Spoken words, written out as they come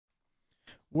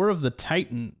War of the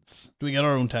Titans. Do we get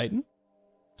our own Titan?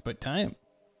 It's about time.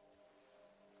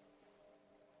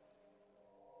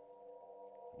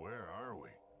 Where are we?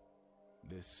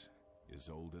 This is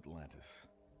old Atlantis.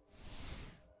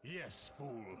 Yes,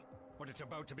 fool. But it's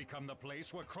about to become the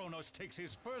place where Kronos takes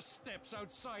his first steps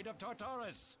outside of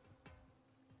Tartarus.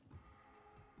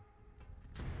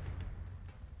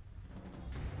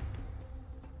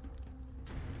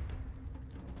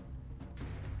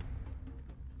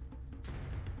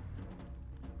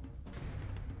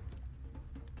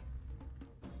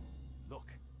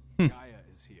 Look, Gaia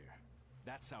is here.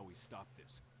 That's how we stop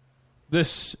this.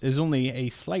 This is only a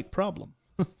slight problem.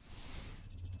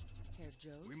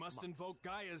 We must invoke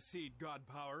Gaia's seed god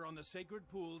power on the sacred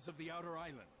pools of the Outer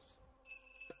Islands.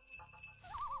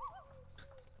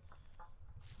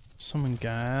 Summon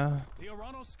Gaia. The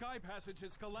Kronos sky passage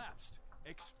has collapsed.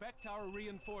 Expect our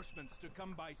reinforcements to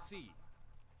come by sea.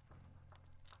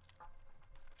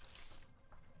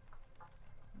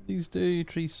 These do.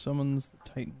 Tree summons the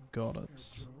Titan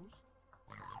goddess.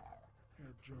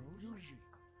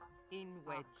 In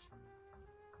wedge.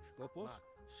 Scopus?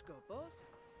 Scopus?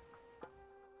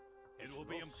 It will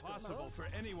be impossible for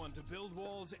anyone to build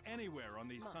walls anywhere on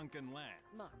these sunken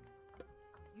lands. Mak.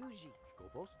 Yuji.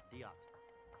 Scopus? Diat.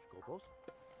 Scopus?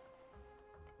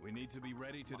 We need to be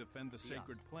ready to defend the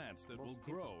sacred plants that will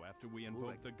grow after we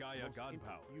invoke the Gaia god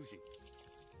powers.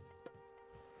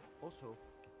 Also.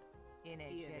 In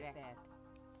a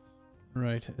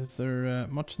Right, is there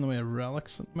much in the way of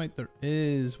relics? Might there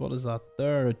is. What is that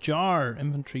there? A jar.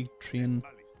 Inventory train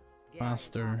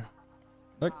master.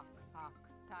 Look.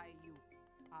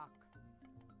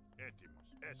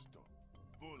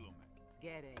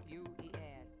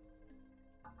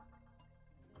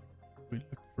 We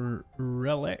look for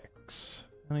relics.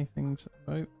 Anything's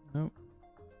about? Nope.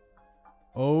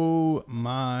 Oh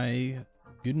my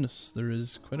goodness, there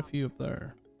is quite a few up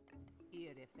there.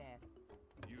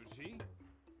 Yuji?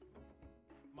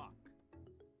 Mak.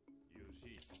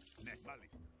 Yuji.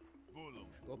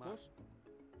 Scopus?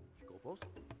 Scopus?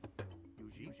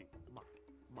 Yuji? Mak.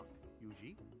 Mak.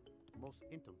 Yuji? Mos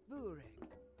intum. Bureg.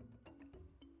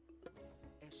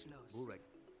 Eschlos. Bureg.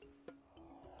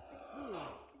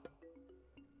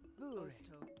 Bureg.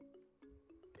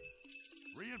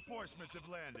 Reinforcements have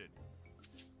landed.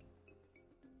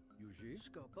 Yuji?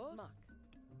 Scopus. Mak.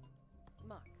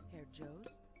 Mak. Herr Joes.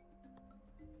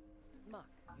 Mak.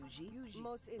 Yuji.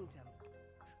 Mos intum.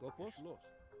 Scopus? Los.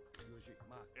 Yuji.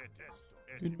 Mak.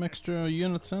 Good mixture of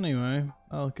units anyway.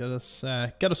 I'll get us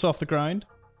off the ground.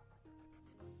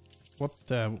 What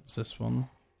was this one?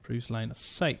 Proves line of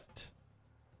sight.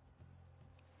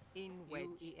 In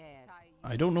wedge.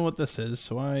 I don't know what this is,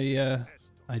 so I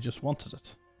just wanted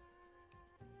it.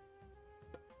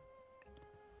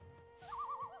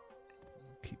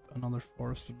 Keep another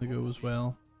forest in the go as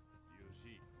well.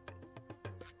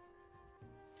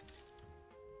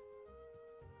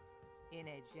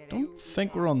 Don't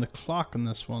think we're on the clock on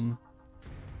this one.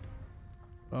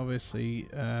 Obviously,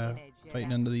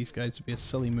 fighting into these guys would be a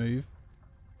silly move.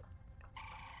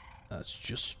 That's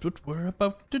just what we're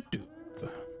about to do.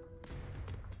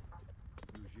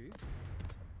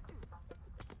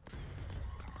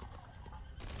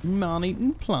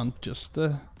 Man-eating plant, just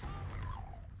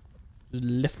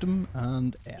lift him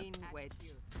and eat.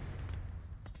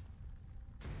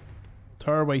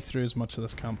 Tear our way through as much of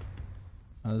this camp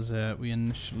as we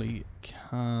initially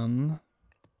can.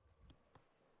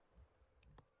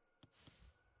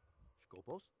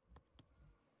 Scopus?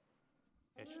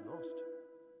 Esch lost.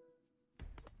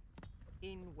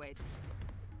 In wedge.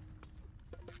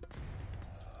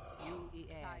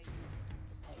 UER.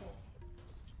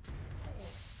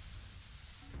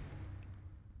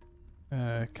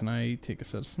 Can I take a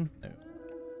citizen? No.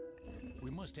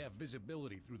 We must have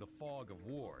visibility through the fog of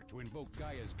war to invoke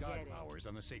Gaia's god powers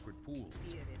on the sacred pools.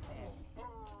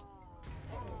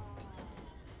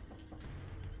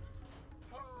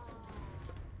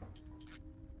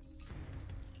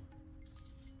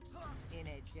 In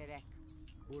a direct.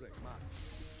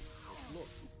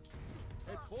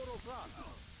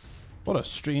 What a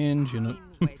strange unit.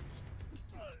 In wedge.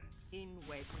 In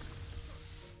wedge.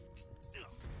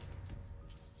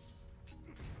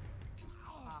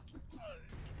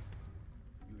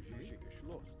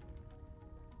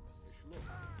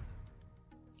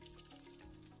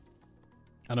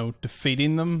 I know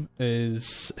defeating them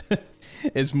is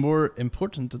is more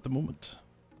important at the moment.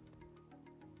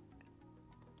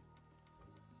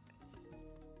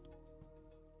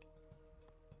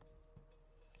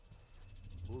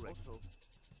 Also.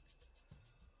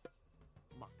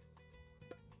 Mak.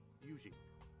 Yuji.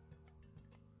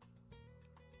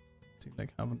 Do you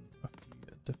like having a few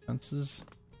defenses.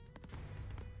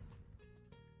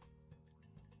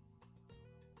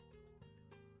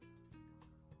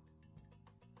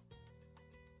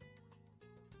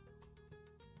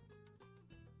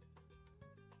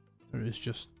 There is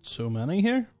just so many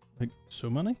here. Like, so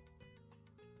many.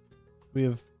 We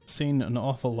have seen an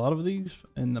awful lot of these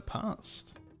in the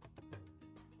past.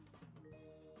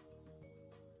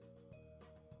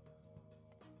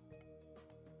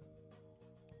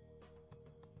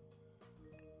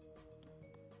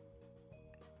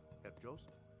 Herr Jos.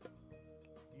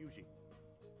 Yuji.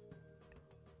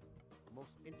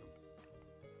 Most intim.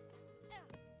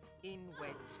 In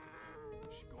wedge.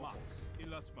 Max,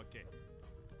 ilasmake.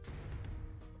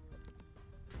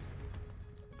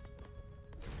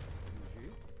 Yuji.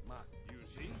 Mark.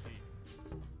 Yuzi,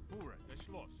 Pura,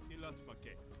 Schloss,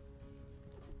 ilasmake.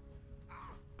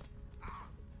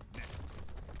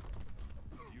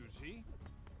 Yuzi.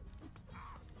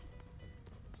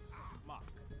 Mark.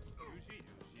 Yuzi.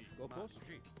 Skopos.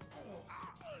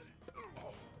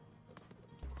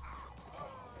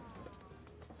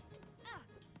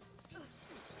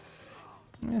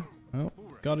 Yeah, well,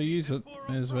 gotta use it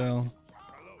as well.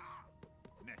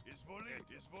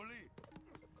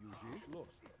 Yuji. Schloss.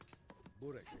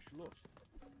 Burek. Schloss.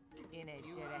 In a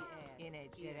jere. In a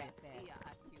jere.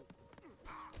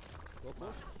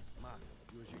 Skopos. Mark.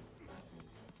 Yuji.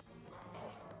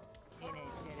 In a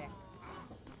jere.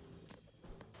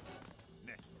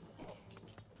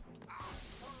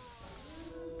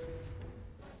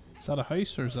 Is that a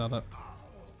house or is that a... A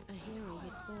hero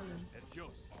has fallen.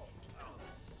 Jos.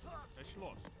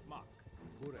 Schloss, Mark.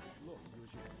 Burek. Schloss.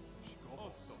 Yuji.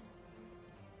 Skoposto.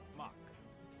 Mark.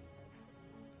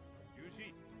 Yuzi.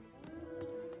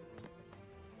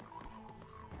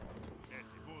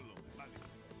 Etibolo, Mali.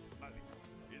 Mali.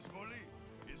 Isvoli,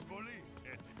 Etibolo.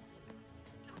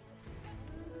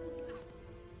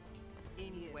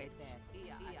 In wedge.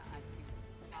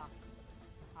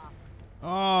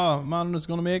 Oh, man was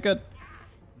gonna make it.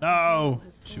 No!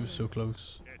 She was so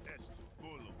close.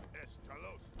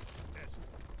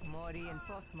 More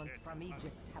reinforcements from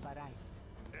Egypt have arrived.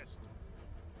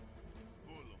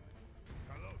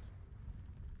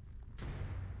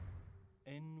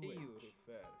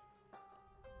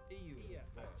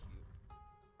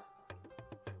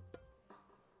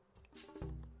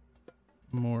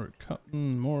 More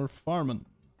cutting, more farming.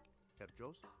 Herr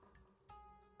Jos.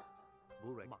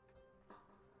 Burek. Mark.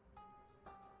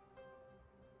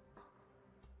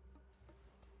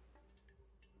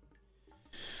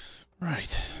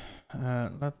 Right.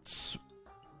 Let's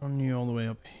run you all the way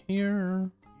up here.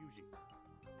 Yuji.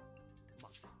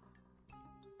 Mark.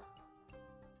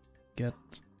 Get...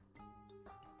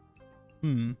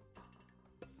 Yuji.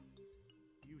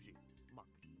 Mark.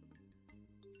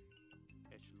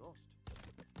 Es lost.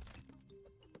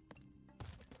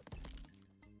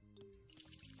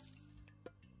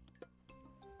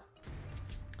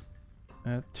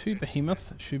 Two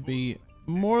behemoth should be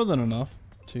more than enough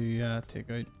to take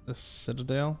out this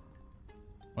citadel.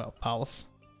 Well, palace.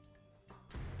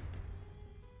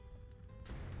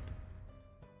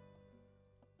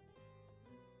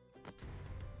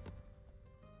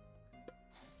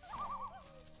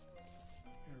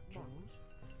 Herr Jones.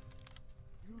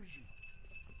 Yuji.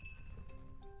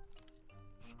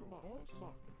 Skopos.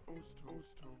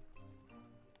 Osto.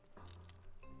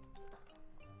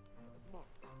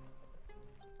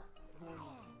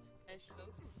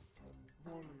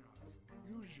 Voliat.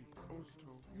 Yuji.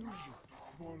 Osto. Yuji.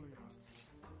 Voliat.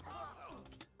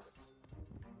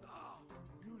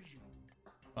 Yuji.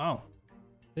 Wow.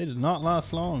 They did not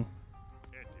last long.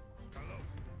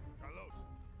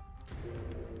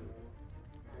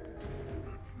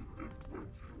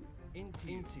 Into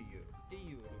you.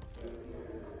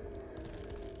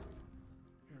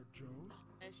 Herr Jones.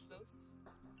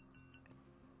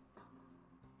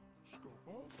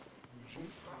 Skopos.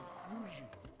 Yuji.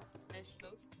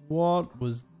 What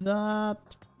was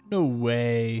that? No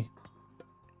way.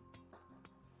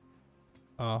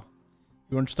 Ah.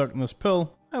 You weren't stuck in this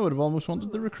pill. I would have almost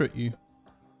wanted to recruit you.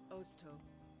 Osto.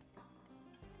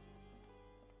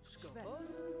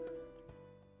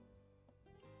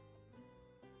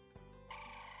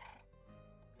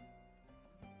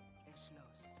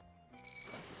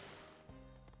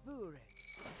 Burek.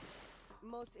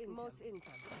 Mos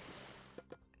intam.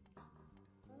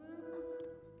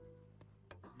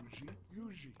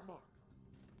 Yuji. Mark.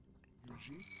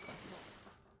 Yuji. Mark.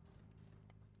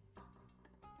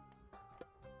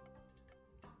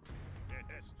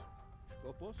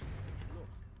 Skopos.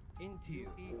 Schloss. Into you.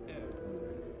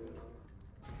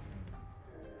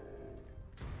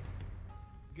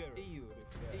 Girl. EU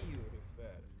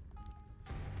refer.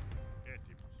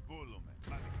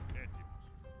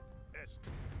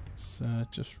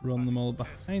 just run them all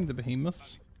behind the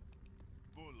behemoths.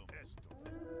 Volum. Esto.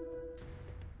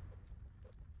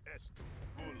 Esto.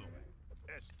 Volum.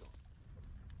 Esto.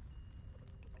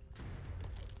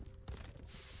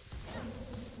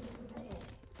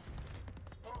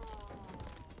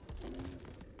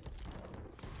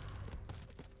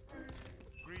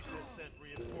 Greece has sent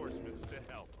reinforcements to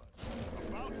help us.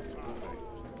 About time.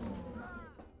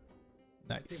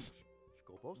 Nice.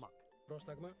 Σκοπός. Μακ.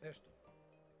 Πρόσταγμα έστω.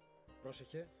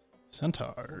 Πρόσεχε.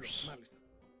 Centaurs. Μάλιστα.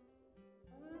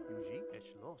 Yuji.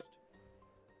 It's lost.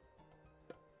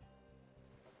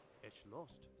 It's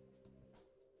lost.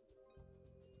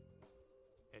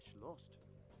 It's lost.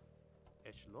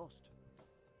 It's lost.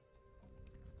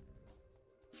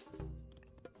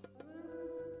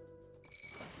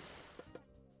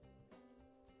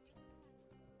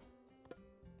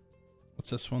 What's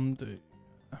this one do?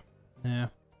 Yeah.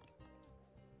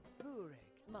 Burek,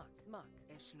 Mak,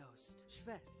 Eschlost,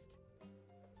 Schwest.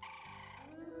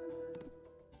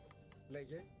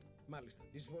 Λέγε. Μάλιστα.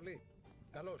 Εισβολή.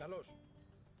 Καλώς. Καλώς.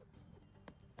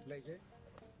 Λέγε.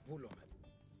 Βούλομαι.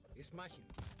 Εις μάχην.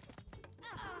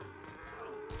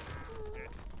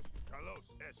 Καλώς.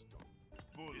 Esto.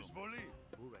 Volum. Εισβολή.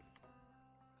 Burek.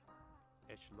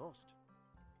 It's lost.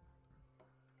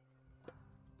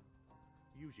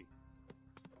 Yuji.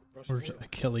 Where's Πρόσεχε.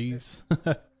 Achilles?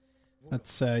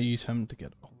 Let's use him to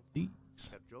get all these.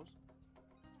 Sergios.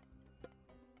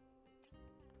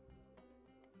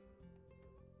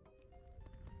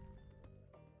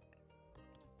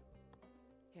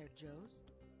 Herr Joes.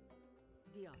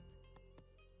 Diot.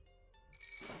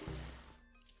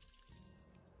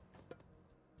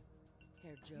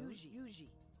 Herr Joes. Yuji.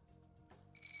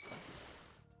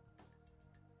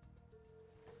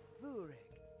 Burek.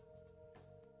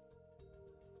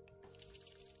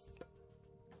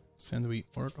 Send we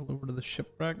oracle over to the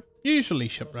shipwreck. Usually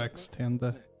shipwrecks tend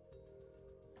to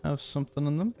have something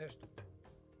in them. Έστω.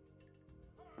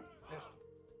 Έστω.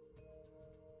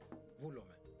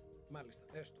 Βούλομαι. Μάλιστα.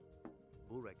 Έστω.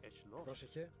 Burek. It's lost.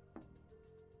 Πρόσεχε.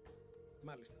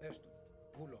 Μάλιστα. Έστω.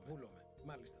 Βούλομαι.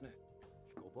 Μάλιστα. Ναι.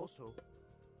 Σκοπός.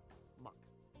 Μακ.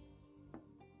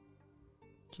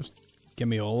 Just give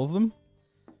me all of them.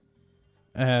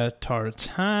 Tar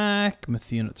attack.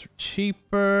 Myth units are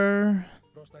cheaper.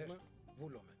 Πρόσταγμα.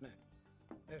 Βούλομαι. Ναι.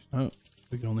 Έστω. Oh,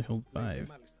 we can only hold Λέγε. 5.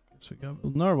 Μάλιστα. Guess we got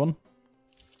another one.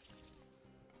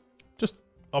 Just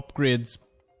upgrades.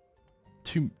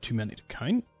 Too many to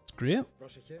count. It's great.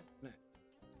 Πρόσεχε. Ναι.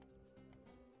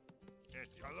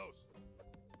 Καλώς.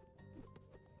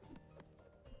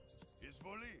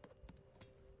 Εισβολή.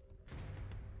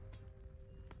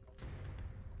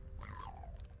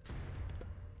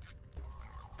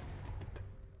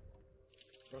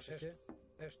 Πρόσεχε.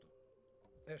 Έστω.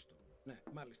 Έστω. Ναι.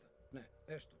 Μάλιστα. Ναι.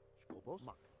 Έστω. Σκοπός.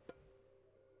 Μακ.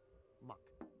 Μακ.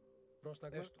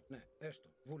 Πρόσταγμα. Έστω. Ναι. Έστω.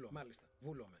 Μάλιστα.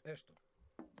 Βούλομαι. Έστω.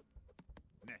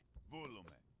 Ναι.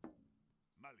 Βούλουμε.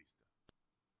 Μάλιστα.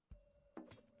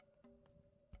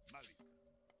 Μάλιστα.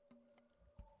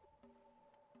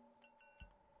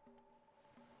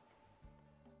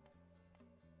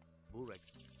 Burek.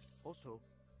 Also.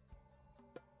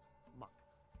 Makk.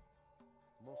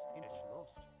 Most it's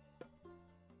lost.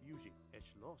 Yuji.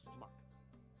 It's lost. Makk.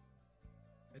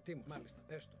 Ετοίμος. Μάλιστα.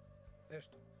 Έστω.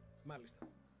 Έστω. Μάλιστα.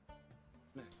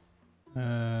 Ναι.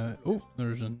 Oh,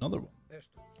 there's another one.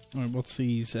 Έστω. Alright, what's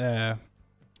these?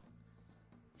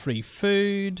 Free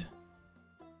food.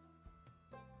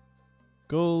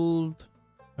 Gold.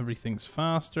 Everything's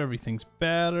faster, everything's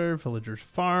better. Villagers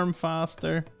farm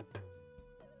faster.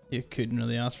 You couldn't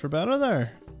really ask for better there.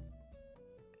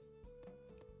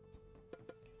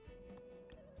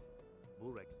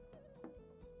 Burek.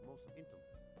 Most intom.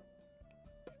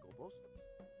 Skopos.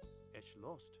 It's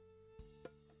lost.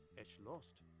 It's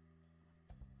lost.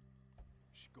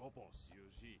 Skopos.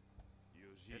 Yuji.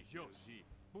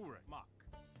 Burek. Mak.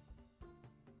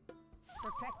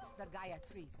 Protect the Gaia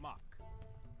trees. Mak.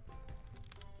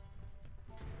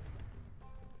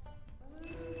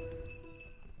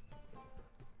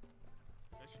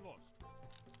 It's lost.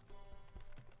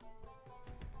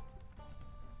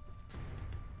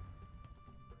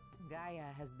 Gaia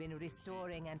has been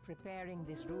restoring and preparing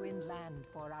this ruined land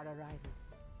for our arrival.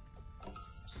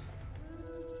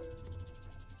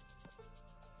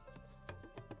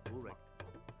 Burek.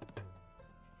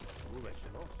 Burek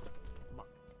lost.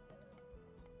 Makk.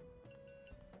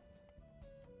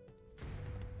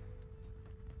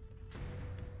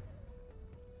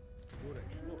 Ούρε,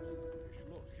 σλός.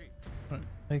 Right,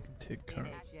 I can take care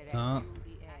of that.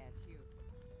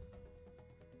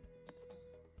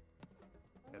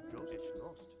 Herjos. It's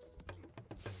lost.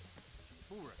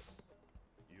 Burek.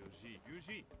 Yuji.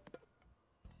 Yuji.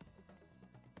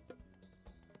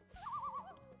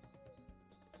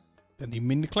 Didn't even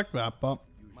mean to click that, but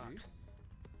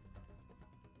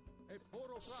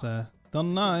it's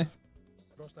done now.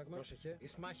 Πρόσταγμα. Πρόσεχε.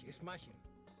 Ισμάχη. Ισμάχη.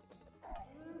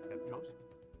 Herr Jones.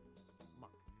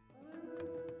 Mark.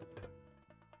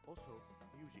 Also,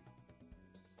 Yuji.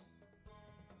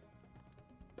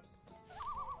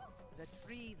 The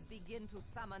trees begin to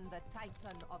summon the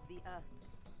Titan of the Earth,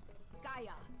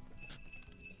 Gaia.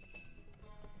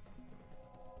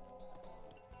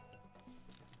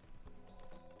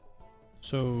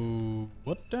 So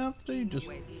what have they just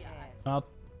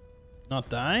not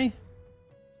die?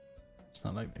 It's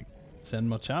not like they send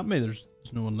much at me. There's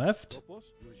no one left. Σκοπός.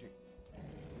 Yuji.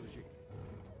 Yuji.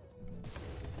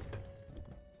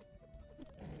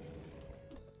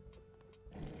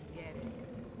 Get it.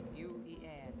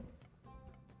 U-E-N.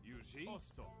 Yuji.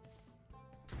 Osto.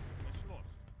 It's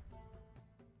lost.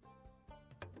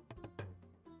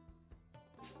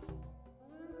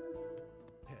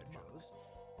 Herr Jones.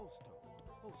 Osto.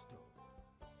 Osto.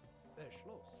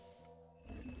 Schloss.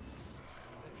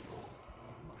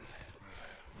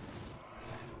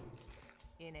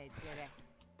 In a direct.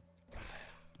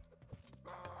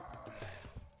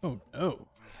 Oh no.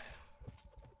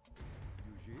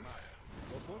 Yuji.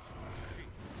 Σκοπός. Yuji.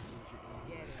 Yuji.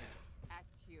 Get it. At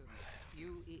you.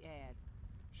 U-E-N.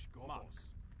 Skobos.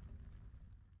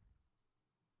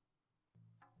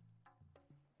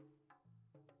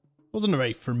 Wasn't a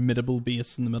very formidable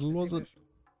base in the middle, was it?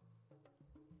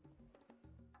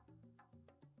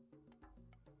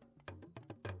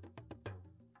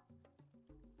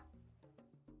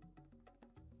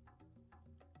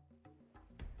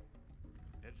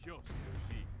 It's yours,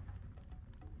 Yuji.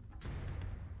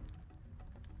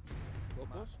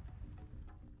 Σκοπός.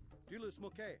 Τίλους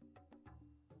Μοκέ.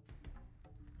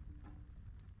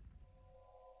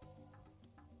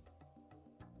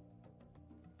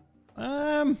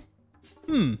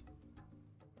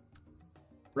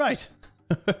 Right.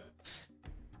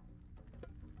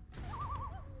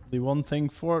 The one thing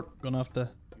for it, gonna have to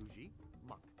Yuji.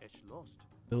 Mark. Lost.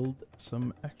 build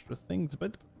some extra things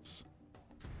about the place.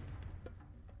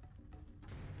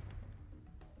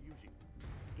 Yuji.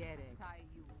 Get it. Tai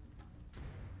you.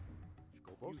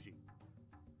 Skopos. Yuji.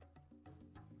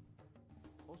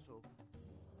 Also,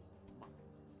 Mark.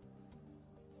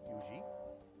 Yuji.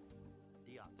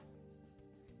 Diat.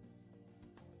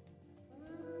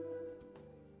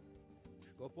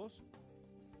 Σκοπός.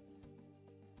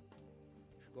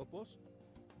 Σκοπός.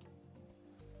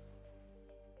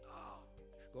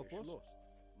 Σκοπός.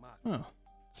 Mark. Oh,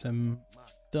 it's him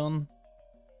done.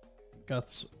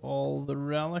 Got all the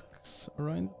relics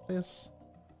around the place.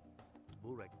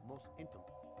 Burek. Mos Intum.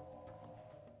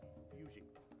 Yuji.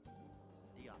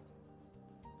 Diat.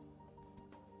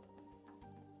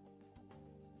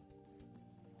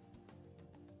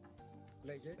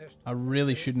 Λέγε. Έστω. I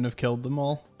really shouldn't have killed them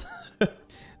all.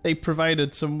 They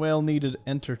provided some well-needed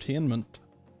entertainment.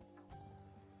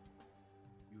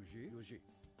 Yuji. Yuji.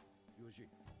 Yuji.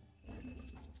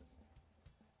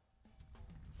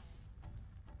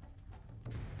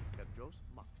 Herr Jones.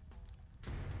 Mark.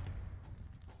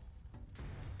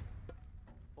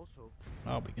 Also,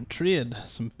 Oh, we can trade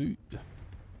some food.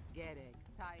 Get it.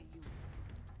 Tai you.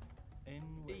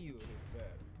 EU.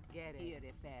 Get it. Here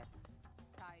it there.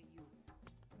 Tai you.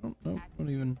 Oh, no, At don't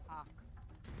even Ark.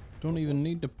 don't even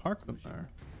need to park them there.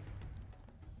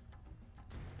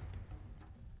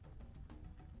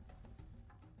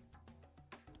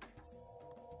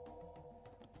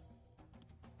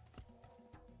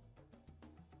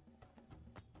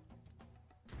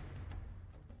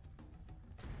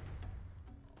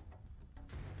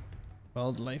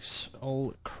 Wildlife's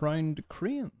all crowned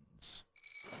cranes.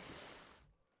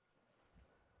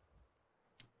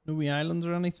 No wee islands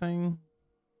or anything.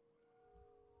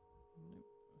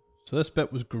 So this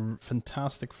bit was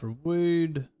fantastic for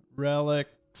wood,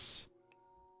 relics,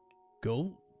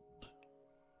 gold.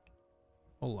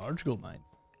 Oh, large gold mines.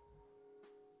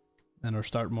 And our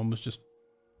starting one was just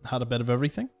had a bit of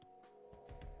everything.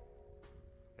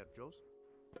 Herr Jones.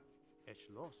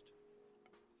 Lost.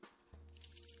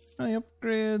 Any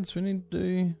upgrades? We need to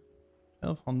do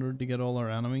 1200 to get all our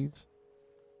enemies.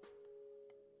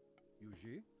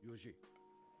 Yuji. Yuji.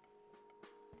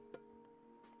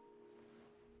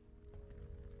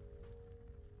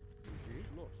 Yuji.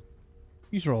 Lost.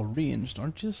 These are all ranged,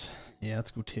 aren't you? Yeah,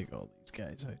 let's go take all these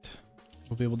guys out.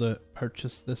 We'll be able to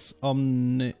purchase this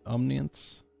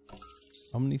omniscience.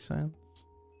 Omniscience.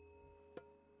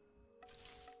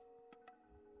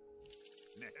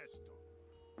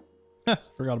 Nesto.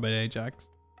 Forgot about Ajax.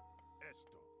 Esto.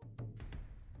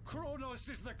 Kronos Kronos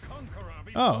is the conqueror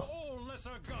before Oh. all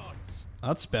lesser gods.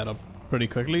 That sped up pretty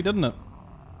quickly, didn't it?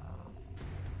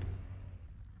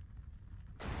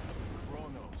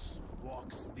 Kronos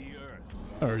walks the earth.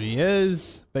 There he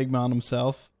is. Big man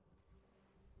himself.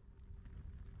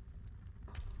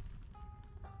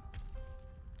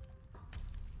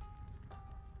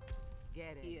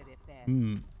 Get it.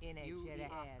 Hmm. In a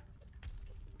Jerek.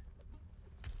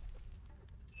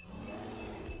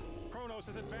 Kronos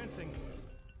is advancing.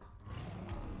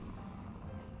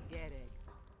 Get it.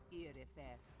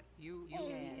 You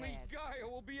Only Gaia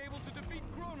will be able to defeat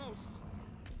Kronos.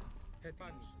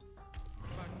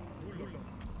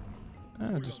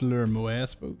 Just lure him away, I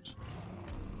suppose.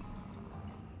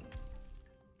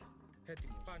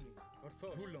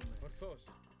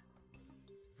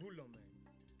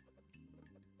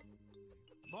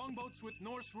 Longboats with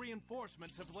Norse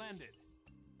reinforcements have landed.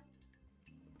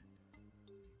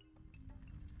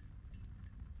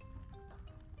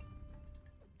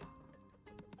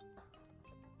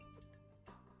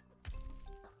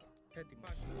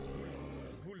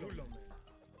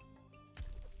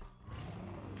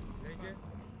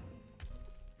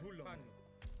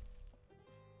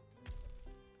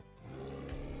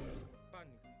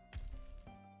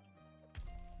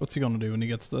 What's he gonna do when he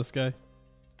gets this guy?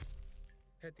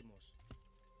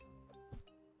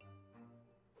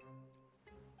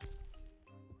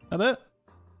 That it?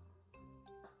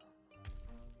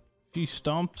 Few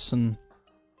stomps and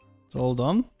it's all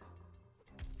done?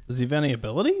 Does he have any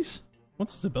abilities?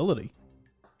 What's his ability?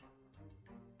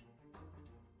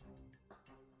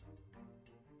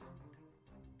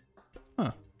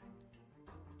 Huh.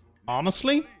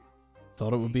 Honestly,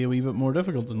 thought it would be a wee bit more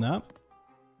difficult than that.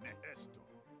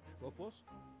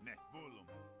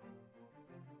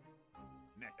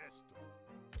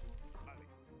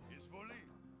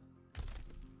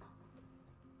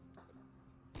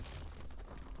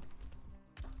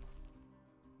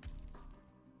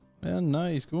 And now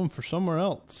he's going for somewhere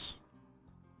else.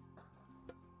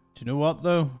 Do you know what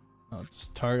though? I'll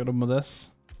just target him with this.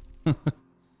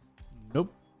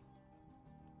 Nope.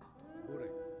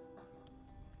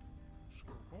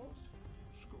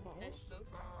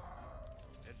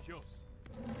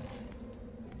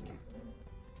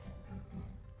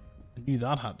 I knew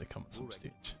that had to come at some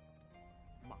stage.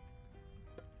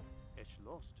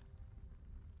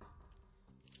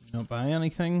 Not buy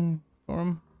anything for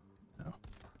him? No.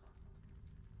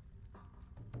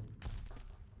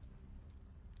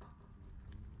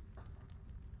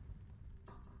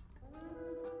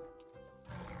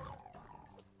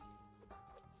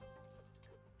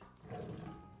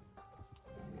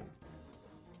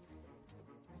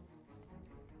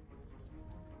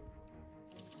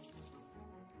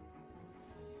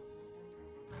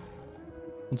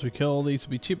 Once we kill all these,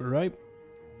 it'll be cheaper, right?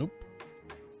 Nope.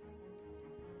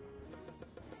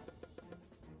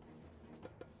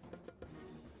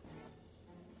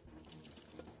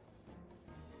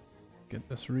 Get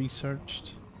this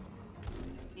researched.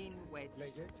 In wedge.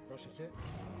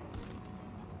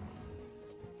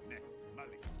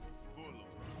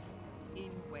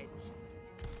 In wedge.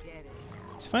 Get it.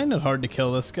 It's finding it hard to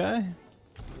kill this guy.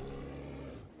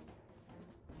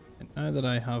 And now that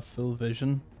I have full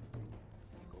vision.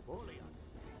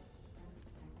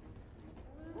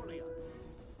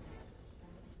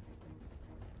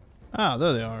 Ah,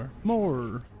 there they are.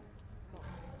 More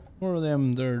of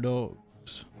them there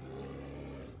dogs.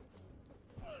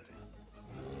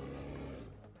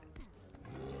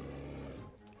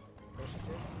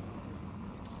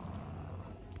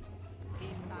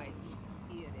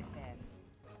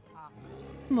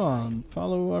 Come on,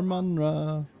 follow our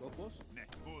manra.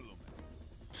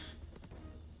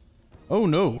 Oh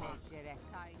no!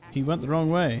 He went the wrong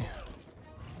way.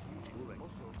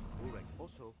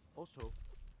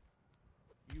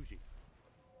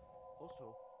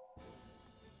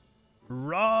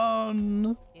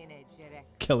 Run!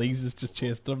 Kelly's is just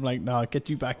chased him like, nah, get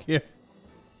you back here.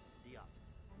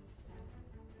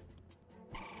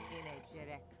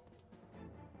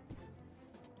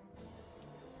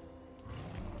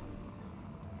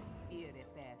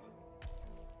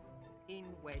 In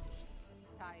wedge.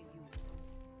 Tie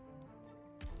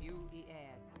you. You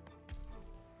air.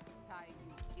 Tie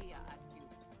you here at you.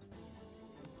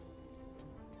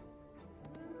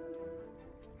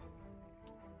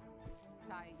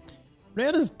 Tie you.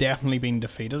 Red has definitely been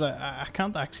defeated. I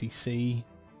can't actually see.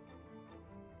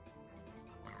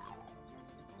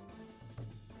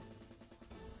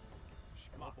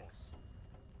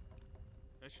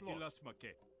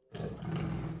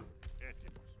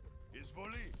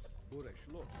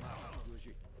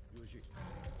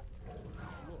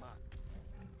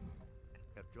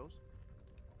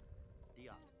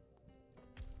 Dia.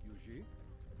 Yuji?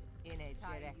 Ine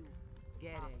Jere.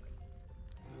 Gerek.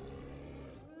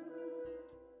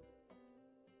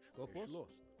 Skopos?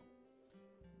 Lost.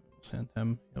 Send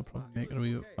him. He'll probably make it a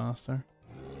wee bit faster.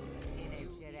 Ine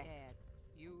Jere.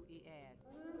 You Ed.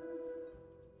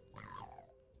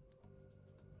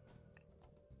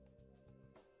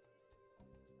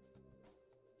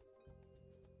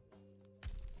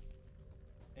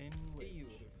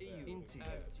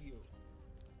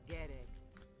 Gerek.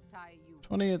 Tai you.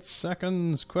 28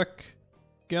 seconds. Quick.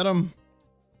 Get him.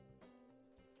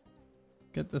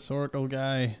 Get this Oracle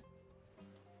guy.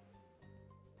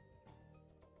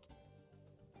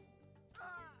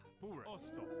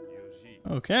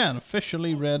 Okay, and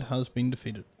officially Red has been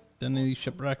defeated. Did any of these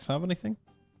shipwrecks have anything?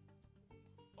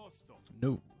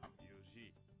 No.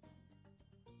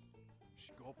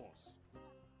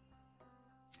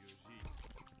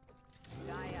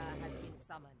 Gaia has been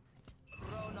summoned.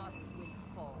 Kronos will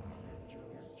fall.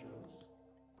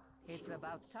 It's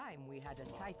about time we had a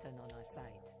Titan on our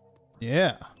side.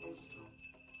 Yeah.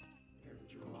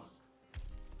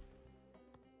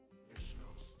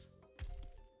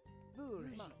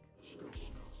 Burish.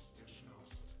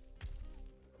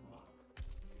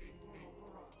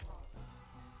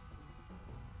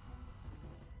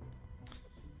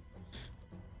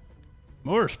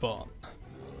 More spawn.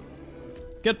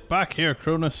 Get back here,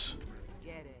 Kronos.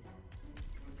 Get it.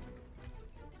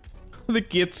 The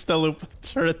gate's still open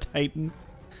for a Titan.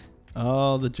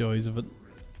 Oh, the joys of it.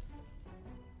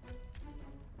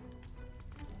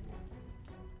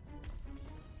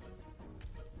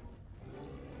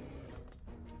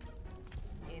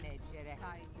 Ine Jere.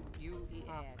 Tai you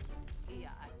Ed.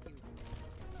 Ia at you.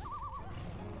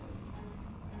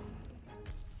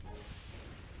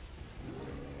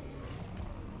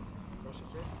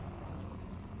 Πρόσεχε.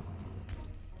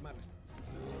 Μάλιστα.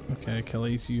 Okay,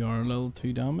 Achilles, you are a little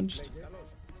too damaged. Καλώς.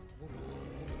 Βούλο.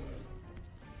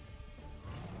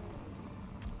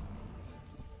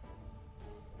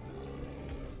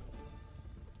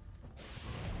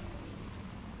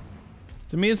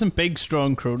 It's amazing big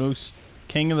strong Kronos.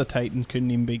 King of the Titans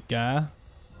couldn't even beat Gaia.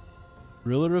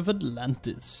 Ruler of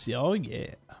Atlantis. Oh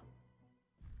yeah.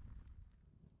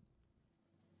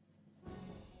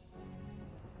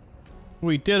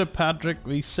 We did it, Patrick.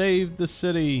 We saved the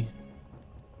city.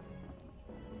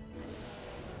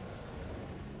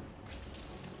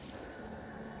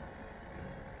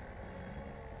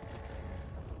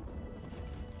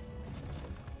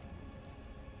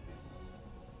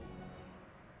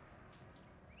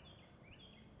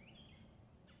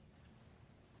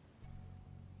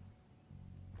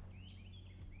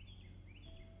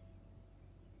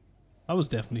 That was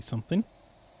definitely something.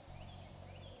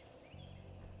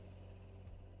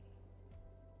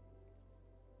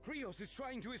 Krios is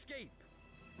trying to escape.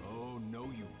 Oh, no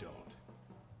you don't.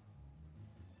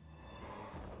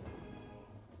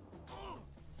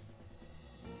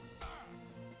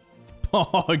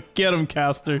 Oh, get him,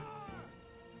 Caster.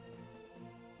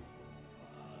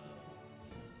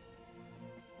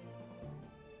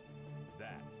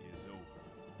 That is over.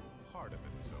 Part of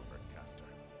it is over, Caster.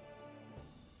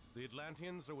 The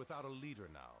Atlanteans are without a leader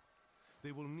now.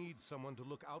 They will need someone to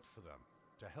look out for them,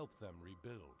 to help them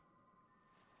rebuild.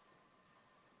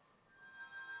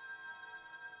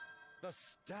 The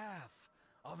staff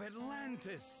of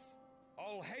Atlantis.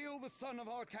 All hail the son of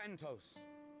Arcantos.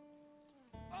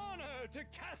 Honor to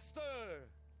Castor!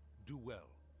 Do well.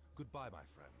 Goodbye, my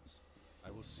friends.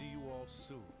 I will see you all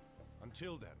soon.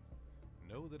 Until then,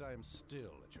 know that I am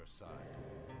still at your side.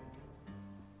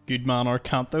 Good man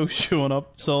Arcanto showing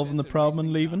up, solving the problem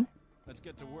and leaving. Let's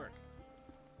get to work.